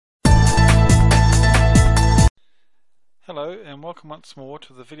Hello and welcome once more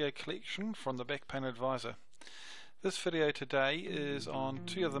to the video collection from the Back Pain Advisor. This video today is on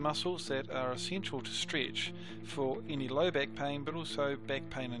two of the muscles that are essential to stretch for any low back pain but also back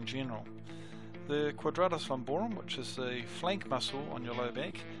pain in general. The quadratus lumborum, which is the flank muscle on your low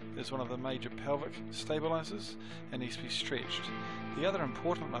back, is one of the major pelvic stabilizers and needs to be stretched. The other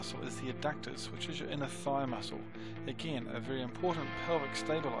important muscle is the adductors, which is your inner thigh muscle. Again, a very important pelvic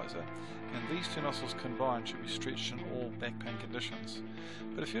stabilizer, and these two muscles combined should be stretched in all back pain conditions.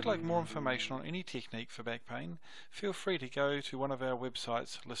 But if you'd like more information on any technique for back pain, feel free to go to one of our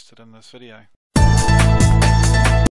websites listed in this video.